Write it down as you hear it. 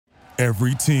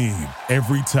Every team,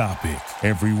 every topic,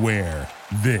 everywhere.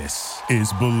 This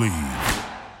is Believe.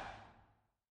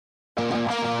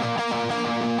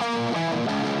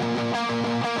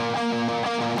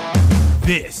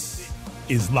 This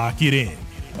is Lock It In,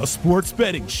 a sports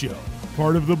betting show,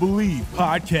 part of the Believe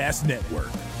Podcast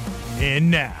Network. And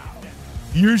now,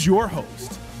 here's your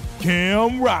host,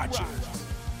 Cam Rogers.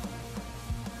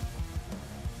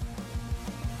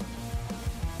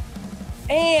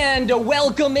 And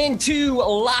welcome into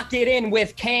Lock It In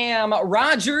with Cam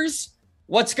Rogers.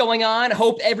 What's going on?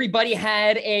 Hope everybody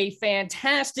had a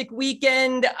fantastic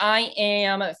weekend. I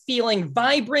am feeling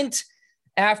vibrant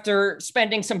after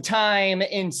spending some time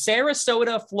in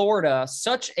Sarasota, Florida.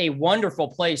 Such a wonderful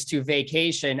place to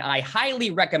vacation. I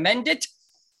highly recommend it.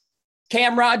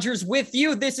 Cam Rogers with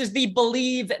you. This is the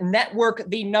Believe Network,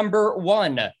 the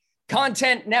 #1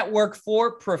 content network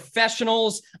for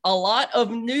professionals. A lot of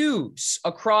news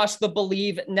across the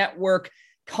Believe Network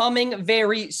coming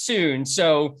very soon.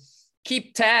 So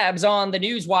keep tabs on the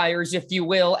news wires, if you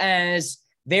will, as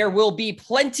there will be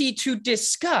plenty to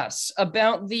discuss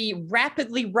about the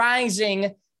rapidly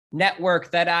rising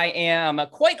network that I am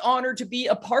quite honored to be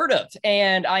a part of.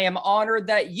 And I am honored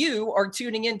that you are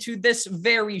tuning into this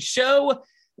very show.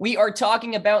 We are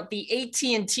talking about the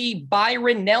AT&T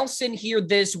Byron Nelson here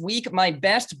this week. My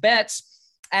best bets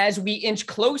as we inch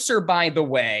closer, by the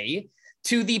way,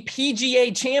 to the PGA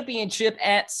Championship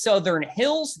at Southern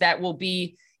Hills. That will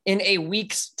be in a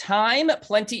week's time.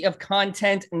 Plenty of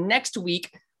content next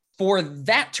week for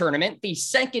that tournament, the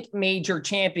second major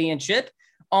championship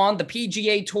on the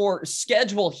PGA Tour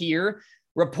schedule here.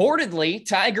 Reportedly,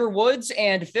 Tiger Woods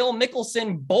and Phil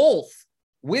Mickelson both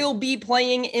will be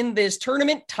playing in this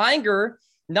tournament. Tiger,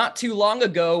 not too long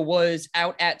ago, was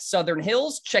out at Southern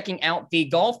Hills checking out the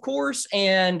golf course,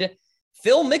 and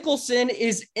Phil Mickelson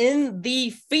is in the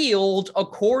field,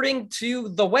 according to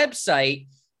the website.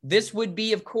 This would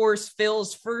be, of course,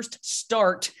 Phil's first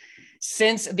start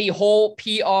since the whole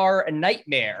PR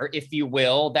nightmare, if you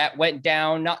will, that went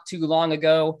down not too long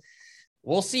ago.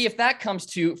 We'll see if that comes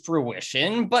to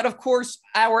fruition. But of course,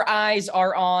 our eyes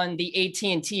are on the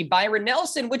AT&T Byron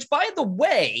Nelson, which, by the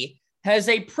way, has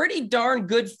a pretty darn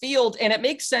good field. And it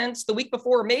makes sense the week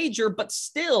before a major, but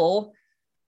still,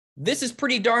 this is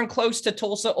pretty darn close to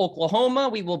Tulsa, Oklahoma.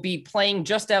 We will be playing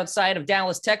just outside of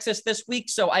Dallas, Texas this week.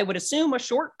 So I would assume a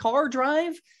short car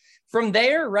drive from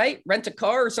there, right? Rent a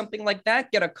car or something like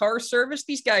that. Get a car service.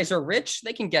 These guys are rich.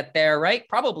 They can get there, right?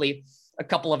 Probably a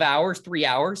couple of hours, 3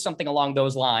 hours, something along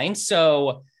those lines.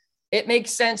 So it makes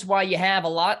sense why you have a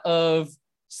lot of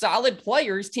solid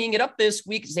players teeing it up this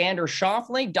week. Xander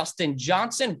Schauffele, Dustin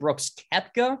Johnson, Brooks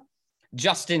Koepka,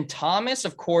 Justin Thomas,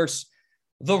 of course,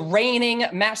 the reigning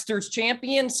Masters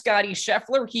champion, Scottie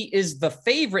Scheffler. He is the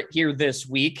favorite here this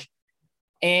week.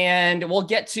 And we'll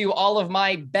get to all of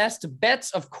my best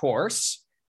bets, of course,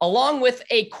 along with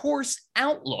a course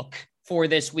outlook for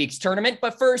this week's tournament.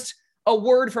 But first, a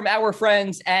word from our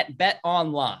friends at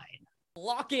BetOnline.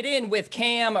 Lock It In with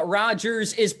Cam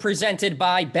Rogers is presented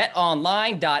by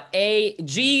betonline.ag,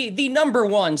 the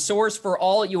 #1 source for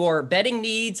all your betting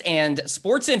needs and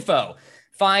sports info.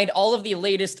 Find all of the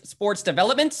latest sports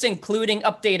developments, including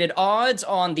updated odds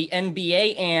on the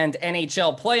NBA and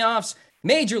NHL playoffs,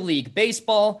 Major League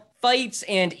Baseball, fights,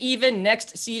 and even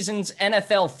next season's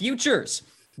NFL futures.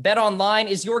 BetOnline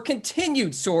is your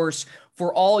continued source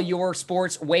for all your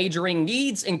sports wagering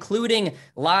needs, including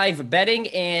live betting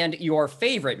and your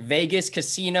favorite Vegas,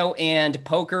 casino, and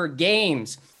poker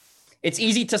games. It's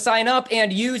easy to sign up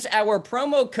and use our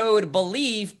promo code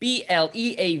BELIEVE,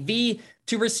 BLEAV,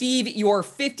 to receive your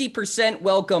 50%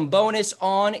 welcome bonus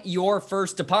on your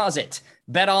first deposit.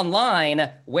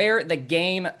 BetOnline, where the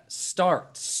game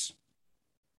starts.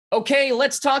 Okay,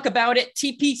 let's talk about it.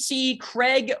 TPC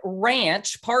Craig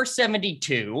Ranch, par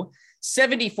 72,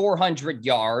 7,400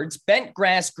 yards, bent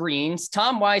grass greens,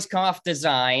 Tom Weiskopf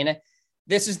design.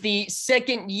 This is the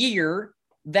second year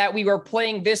that we were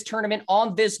playing this tournament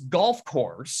on this golf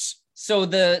course. So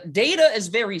the data is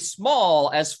very small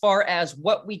as far as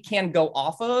what we can go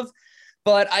off of.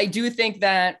 But I do think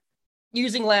that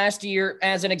using last year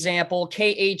as an example,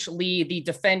 KH Lee, the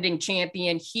defending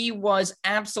champion, he was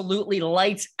absolutely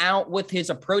lights out with his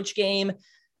approach game.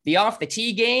 The off the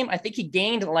tee game, I think he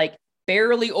gained like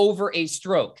barely over a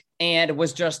stroke and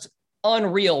was just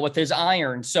unreal with his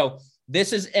iron. So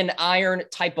this is an iron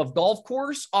type of golf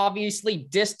course. Obviously,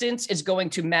 distance is going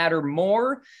to matter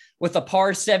more with a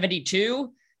par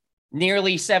 72,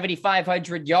 nearly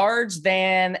 7,500 yards,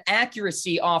 than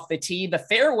accuracy off the tee. The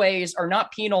fairways are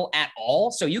not penal at all,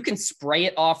 so you can spray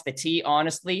it off the tee,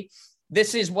 honestly.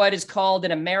 This is what is called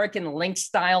an American Link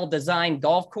style design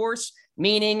golf course,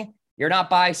 meaning you're not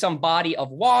by some body of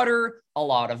water, a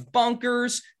lot of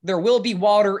bunkers. There will be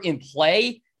water in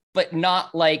play, but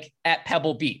not like at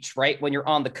Pebble Beach, right? When you're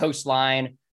on the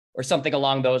coastline or something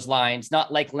along those lines,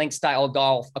 not like Link style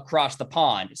golf across the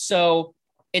pond. So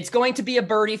it's going to be a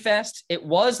birdie fest. It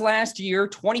was last year.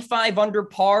 25 under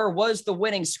par was the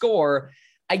winning score.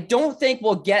 I don't think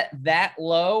we'll get that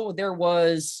low. There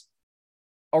was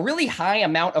a really high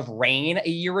amount of rain a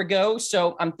year ago.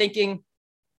 So I'm thinking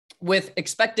with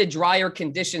expected drier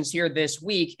conditions here this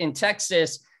week in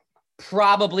Texas,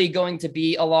 probably going to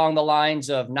be along the lines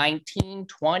of 19,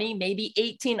 20, maybe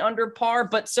 18 under par.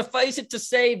 But suffice it to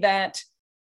say that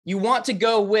you want to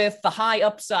go with the high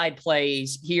upside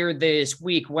plays here this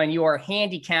week when you are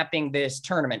handicapping this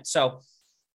tournament. So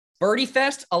Birdie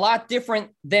Fest, a lot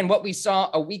different than what we saw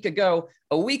a week ago.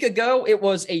 A week ago, it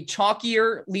was a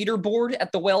chalkier leaderboard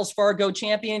at the Wells Fargo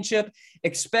Championship.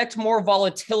 Expect more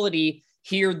volatility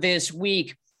here this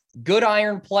week. Good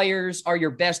iron players are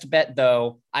your best bet,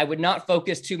 though. I would not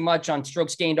focus too much on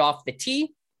strokes gained off the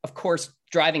tee. Of course,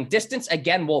 driving distance,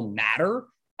 again, will matter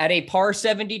at a par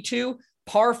 72.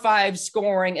 Par 5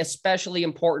 scoring, especially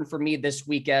important for me this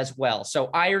week as well. So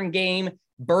iron game,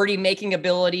 birdie making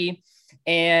ability,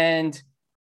 and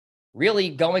really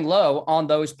going low on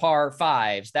those par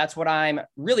 5s. That's what I'm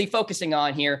really focusing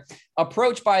on here.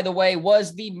 Approach, by the way,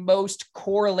 was the most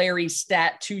corollary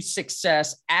stat to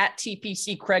success at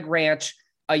TPC Craig Ranch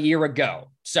a year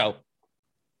ago. So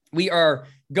we are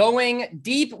going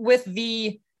deep with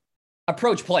the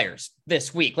approach players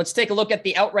this week. Let's take a look at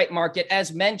the outright market.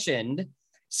 As mentioned,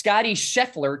 Scotty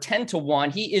Scheffler,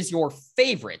 10-1. He is your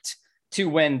favorite to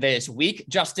win this week.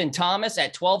 Justin Thomas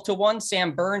at 12-1.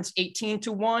 Sam Burns,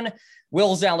 18-1.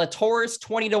 Will Zalatoris,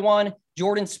 20-1.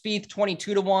 Jordan Spieth,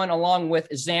 22-1, along with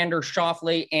Xander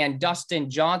Schauffele and Dustin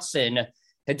Johnson.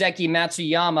 Hideki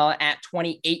Matsuyama at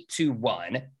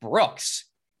 28-1. Brooks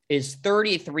is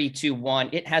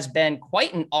 33-1. It has been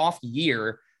quite an off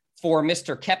year for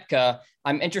Mr. Koepka.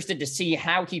 I'm interested to see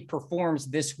how he performs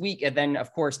this week. And then,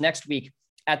 of course, next week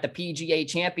at the PGA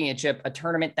Championship, a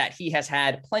tournament that he has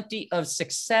had plenty of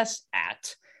success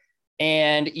at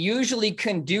and usually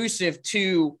conducive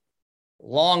to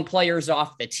long players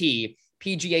off the tee.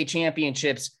 PGA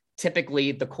Championships,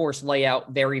 typically the course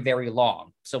layout very, very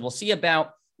long. So we'll see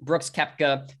about Brooks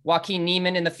Koepka. Joaquin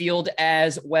Niemann in the field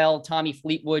as well. Tommy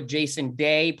Fleetwood, Jason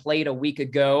Day played a week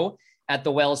ago at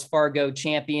the Wells Fargo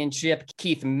Championship.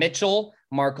 Keith Mitchell,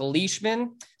 Mark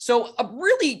Leishman. So a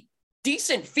really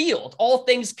decent field, all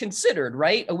things considered,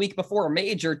 right? A week before a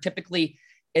major, typically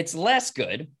it's less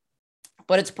good,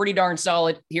 but it's pretty darn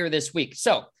solid here this week.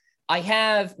 So I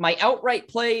have my outright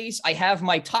plays, I have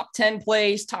my top 10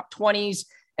 plays, top 20s,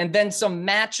 and then some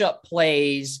matchup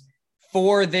plays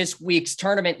for this week's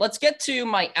tournament. Let's get to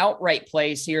my outright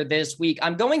plays here this week.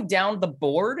 I'm going down the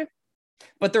board,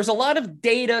 but there's a lot of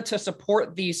data to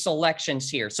support these selections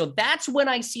here. So that's when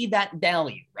I see that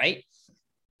value, right?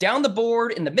 Down the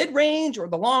board in the mid-range or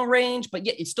the long range, but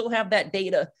yet you still have that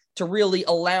data to really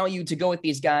allow you to go with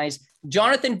these guys.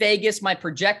 Jonathan Vegas, my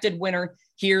projected winner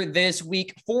here this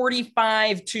week,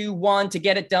 45-1 to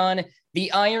get it done.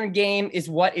 The iron game is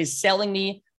what is selling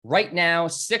me right now,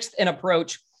 6th in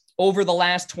approach over the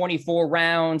last 24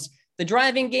 rounds. The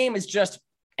driving game is just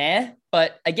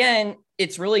but again,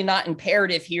 it's really not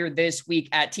imperative here this week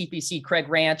at TPC Craig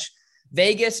Ranch.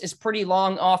 Vegas is pretty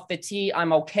long off the tee.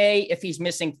 I'm okay if he's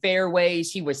missing fairways.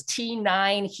 He was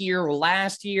T9 here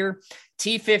last year,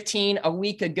 T15 a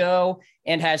week ago,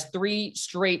 and has 3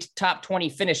 straight top 20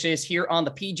 finishes here on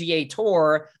the PGA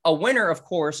Tour. A winner, of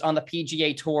course, on the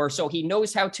PGA Tour. So he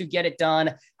knows how to get it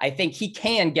done. I think he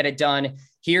can get it done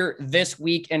here this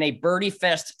week in a birdie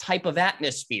fest type of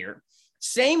atmosphere.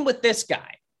 Same with this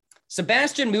guy.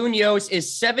 Sebastian Munoz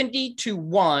is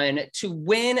 70-1 to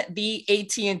win the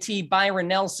AT&T Byron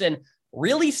Nelson.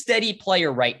 Really steady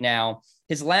player right now.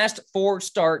 His last 4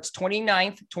 starts,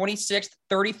 29th, 26th,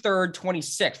 33rd,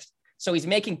 26th. So he's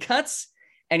making cuts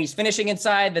and he's finishing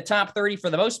inside the top 30 for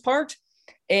the most part.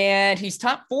 And he's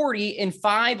top 40 in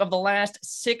 5 of the last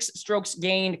 6 strokes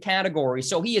gained categories.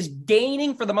 So he is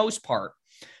gaining for the most part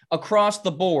across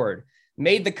the board.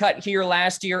 Made the cut here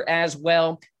last year as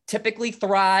well. Typically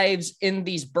thrives in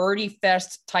these birdie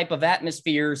fest type of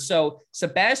atmospheres. So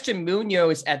Sebastian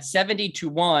Munoz at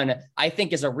 70-1, I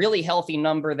think is a really healthy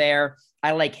number there.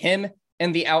 I like him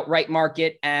in the outright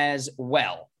market as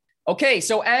well. Okay,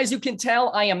 so as you can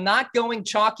tell, I am not going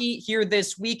chalky here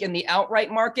this week in the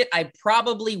outright market. I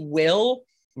probably will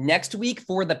next week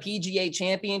for the PGA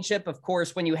Championship. Of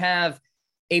course, when you have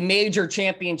a major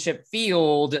championship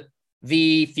field,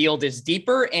 the field is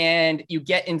deeper and you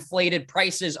get inflated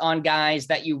prices on guys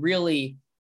that you really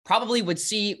probably would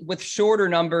see with shorter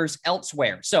numbers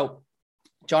elsewhere. So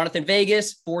Jonathan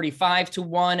Vegas,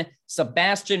 45-1,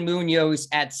 Sebastian Munoz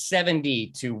at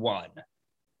 70-1.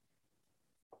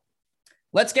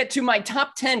 Let's get to my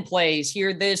top 10 plays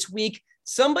here this week.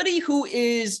 Somebody who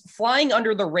is flying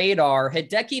under the radar,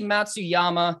 Hideki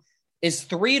Matsuyama, is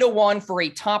 3-1 for a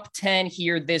top 10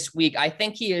 here this week. I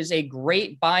think he is a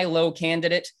great buy low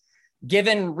candidate,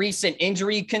 given recent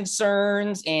injury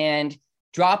concerns and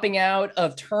dropping out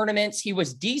of tournaments. He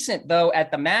was decent, though,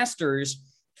 at the Masters.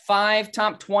 5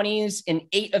 top 20s in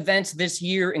 8 events this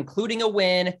year, including a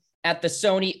win at the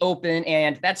Sony Open.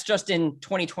 And that's just in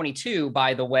 2022,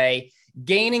 by the way.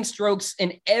 Gaining strokes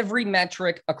in every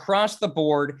metric across the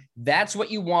board. That's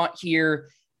what you want here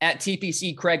at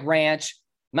TPC Craig Ranch.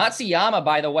 Matsuyama,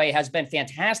 by the way, has been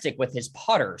fantastic with his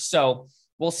putter. So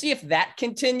we'll see if that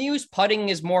continues. Putting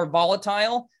is more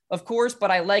volatile, of course,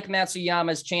 but I like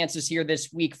Matsuyama's chances here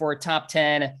this week for a top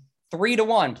 10.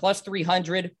 3-1 plus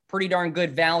 300, pretty darn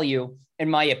good value in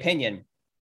my opinion.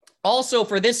 Also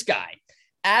for this guy,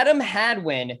 Adam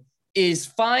Hadwin is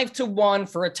 5-1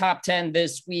 for a top 10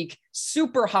 this week.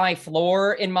 Super high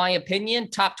floor in my opinion,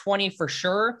 top 20 for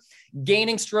sure.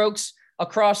 Gaining strokes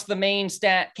across the main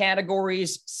stat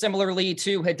categories, similarly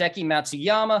to Hideki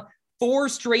Matsuyama. 4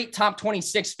 straight top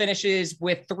 26 finishes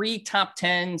with 3 top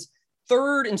 10s,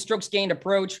 third in strokes gained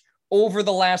approach over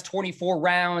the last 24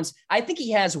 rounds. I think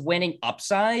he has winning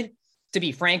upside, to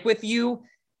be frank with you.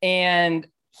 And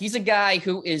he's a guy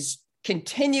who is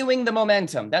continuing the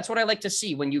momentum. That's what I like to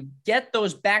see. When you get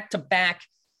those back-to-back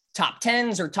top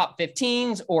 10s or top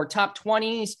 15s or top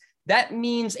 20s, that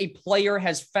means a player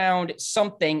has found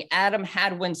something. Adam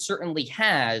Hadwin certainly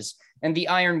has, and the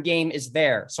iron game is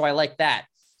there. So I like that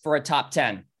for a top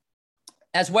 10.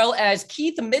 As well as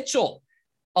Keith Mitchell,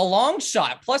 a long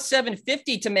shot, plus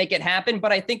 750 to make it happen,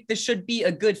 but I think this should be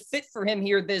a good fit for him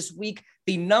here this week.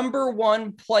 The number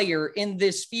 1 player in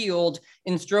this field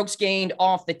in strokes gained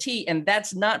off the tee, and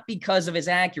that's not because of his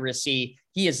accuracy.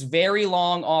 He is very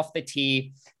long off the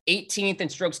tee, 18th in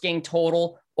strokes gained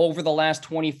total over the last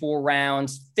 24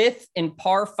 rounds, 5th in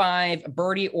par 5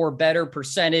 birdie or better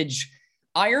percentage.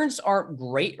 Irons aren't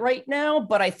great right now,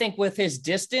 but I think with his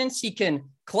distance, he can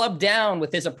club down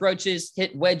with his approaches,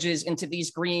 hit wedges into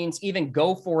these greens, even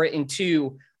go for it in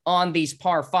 2 on these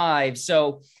par 5s.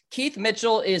 So Keith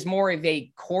Mitchell is more of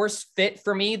a course fit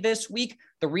for me this week.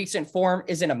 The recent form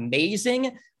isn't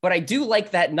amazing, but I do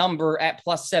like that number at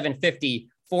plus 750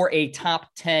 for a top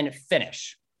 10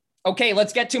 finish. Okay,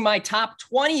 let's get to my top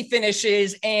 20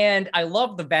 finishes, and I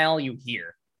love the value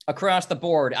here across the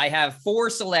board. I have 4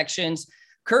 selections.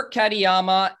 Kurt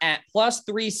Katayama at plus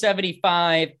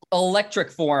 375,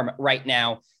 electric form right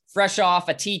now, fresh off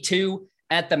a T2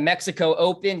 at the Mexico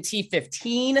Open,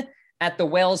 T15 at the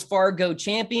Wells Fargo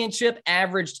Championship,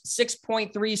 averaged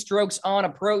 6.3 strokes on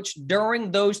approach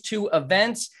during those 2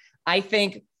 events. I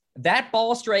think that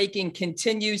ball striking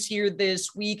continues here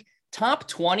this week. Top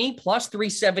 20 plus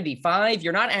 375.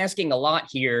 You're not asking a lot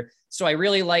here. So I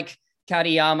really like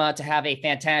Katayama to have a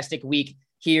fantastic week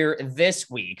here this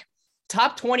week.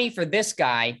 Top 20 for this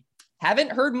guy.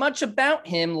 Haven't heard much about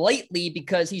him lately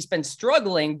because he's been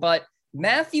struggling, but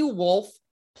Matthew Wolff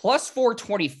plus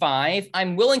 425.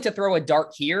 I'm willing to throw a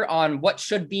dart here on what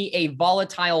should be a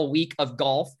volatile week of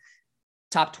golf.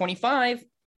 Top 25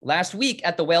 last week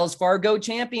at the Wells Fargo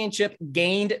Championship,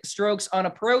 gained strokes on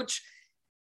approach,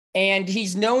 and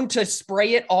he's known to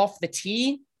spray it off the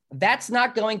tee. That's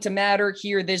not going to matter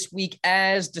here this week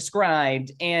as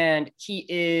described. And he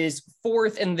is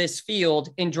 4th in this field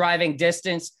in driving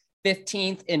distance,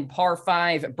 15th in par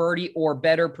 5 birdie or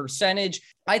better percentage.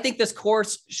 I think this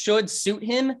course should suit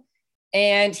him.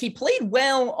 And he played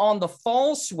well on the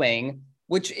fall swing,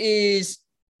 which is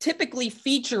typically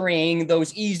featuring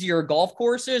those easier golf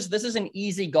courses. This is an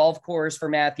easy golf course for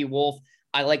Matthew Wolff.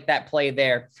 I like that play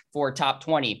there for top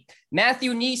 20.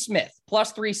 Matthew NeSmith,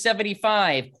 plus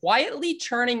 375, quietly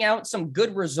churning out some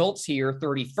good results here.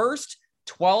 31st,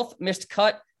 12th, missed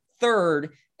cut,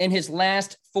 3rd in his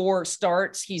last 4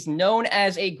 starts. He's known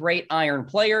as a great iron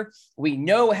player. We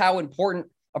know how important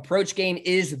approach gain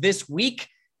is this week.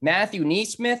 Matthew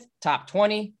NeSmith, top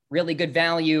 20, really good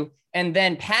value. And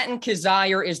then Patton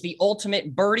Kizzire is the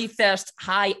ultimate birdie fest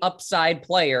high upside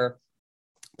player,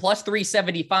 plus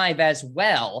 375 as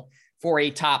well for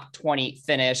a top 20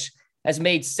 finish. Has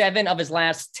made 7 of his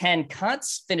last 10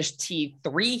 cuts, finished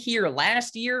T3 here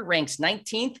last year, ranks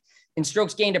 19th in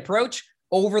strokes gained approach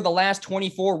over the last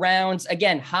 24 rounds.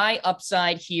 Again, high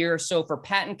upside here. So for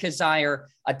Patton Kizzire,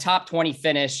 a top 20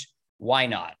 finish, why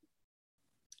not?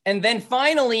 And then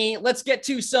finally, let's get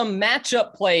to some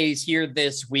matchup plays here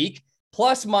this week.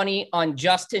 Plus money on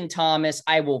Justin Thomas.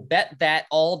 I will bet that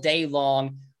all day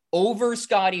long over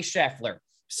Scottie Scheffler.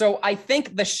 So I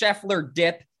think the Scheffler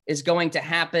dip is going to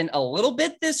happen a little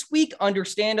bit this week,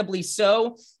 understandably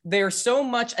so. There's so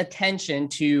much attention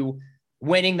to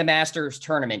winning the Masters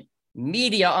tournament,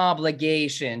 media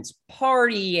obligations,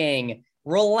 partying,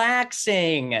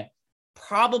 relaxing,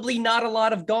 probably not a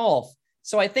lot of golf.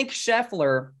 So I think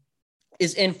Scheffler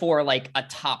is in for like a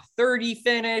top 30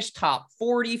 finish, top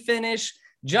 40 finish.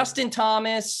 Justin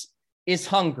Thomas is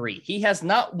hungry. He has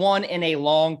not won in a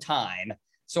long time.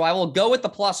 So I will go with the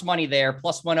plus money there,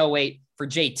 plus 108 for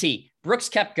JT. Brooks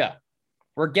Koepka,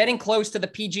 we're getting close to the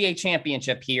PGA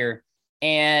Championship here.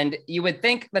 And you would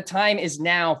think the time is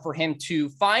now for him to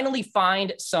finally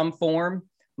find some form.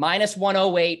 Minus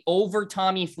 108 over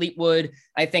Tommy Fleetwood.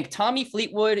 I think Tommy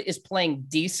Fleetwood is playing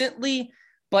decently,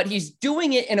 but he's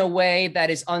doing it in a way that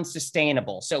is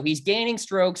unsustainable. So he's gaining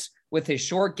strokes with his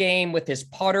short game, with his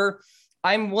putter.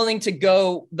 I'm willing to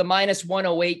go the minus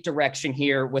 108 direction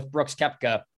here with Brooks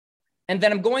Koepka. And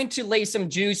then I'm going to lay some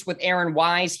juice with Aaron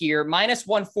Wise here, minus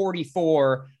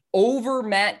 144 over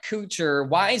Matt Kuchar.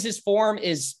 Wise's form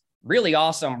is really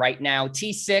awesome right now.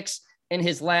 T6 in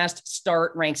his last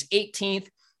start, ranks 18th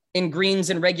in greens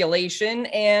and regulation.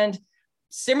 And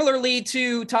similarly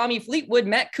to Tommy Fleetwood,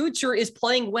 Matt Kuchar is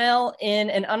playing well in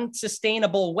an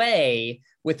unsustainable way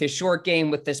with his short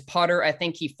game, with this putter. I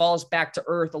think he falls back to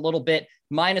earth a little bit.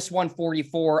 Minus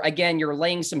 144. Again, you're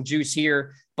laying some juice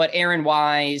here, but Aaron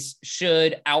Wise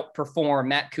should outperform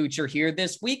Matt Kuchar here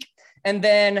this week. And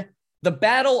then the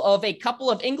battle of a couple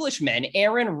of Englishmen,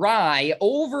 Aaron Rai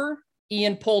over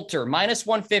Ian Poulter, minus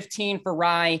 115 for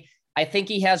Rai. I think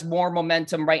he has more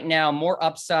momentum right now, more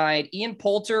upside. Ian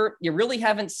Poulter, you really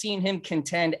haven't seen him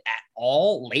contend at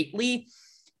all lately.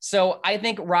 So I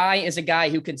think Rai is a guy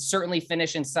who could certainly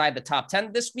finish inside the top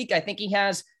 10 this week. I think he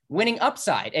has winning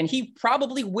upside, and he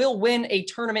probably will win a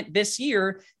tournament this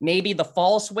year, maybe the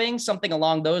fall swing, something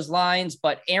along those lines.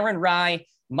 But Aaron Rai,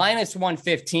 minus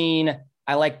 115.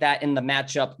 I like that in the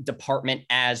matchup department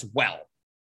as well.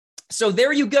 So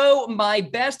there you go, my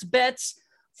best bets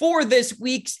for this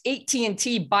week's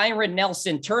AT&T Byron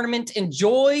Nelson tournament.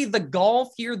 Enjoy the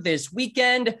golf here this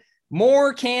weekend.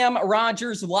 More Cam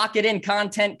Rogers Lock It In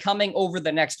content coming over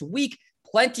the next week.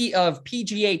 Plenty of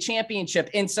PGA Championship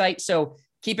insight. So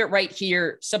keep it right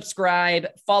here. Subscribe.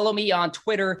 Follow me on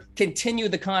Twitter. Continue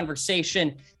the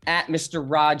conversation at Mr.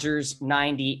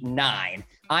 Rogers99.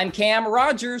 I'm Cam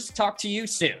Rogers. Talk to you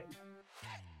soon.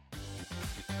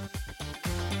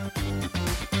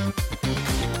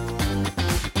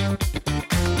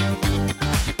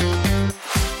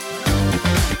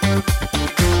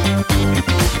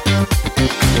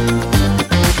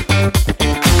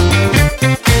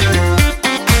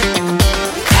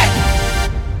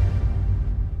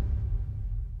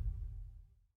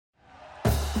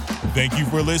 Thank you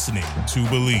for listening to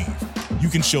Believe. You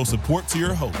can show support to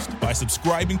your host by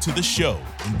subscribing to the show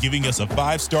and giving us a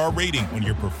 5-star rating on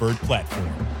your preferred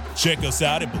platform. Check us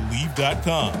out at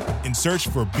Believe.com and search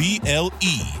for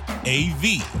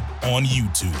BLEAV on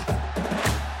YouTube.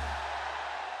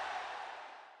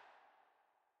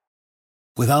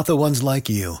 Without the ones like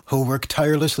you, who work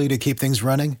tirelessly to keep things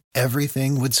running,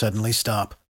 everything would suddenly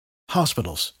stop.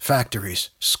 Hospitals, factories,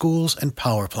 schools, and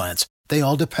power plants, they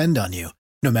all depend on you.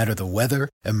 No matter the weather,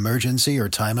 emergency, or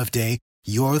time of day,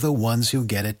 you're the ones who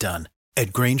get it done.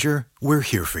 At Grainger, we're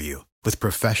here for you with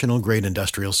professional-grade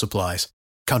industrial supplies.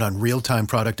 Count on real-time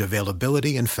product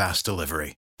availability and fast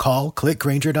delivery. Call, click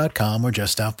Grainger.com, or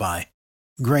just stop by.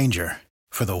 Grainger,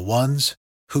 for the ones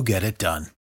who get it done.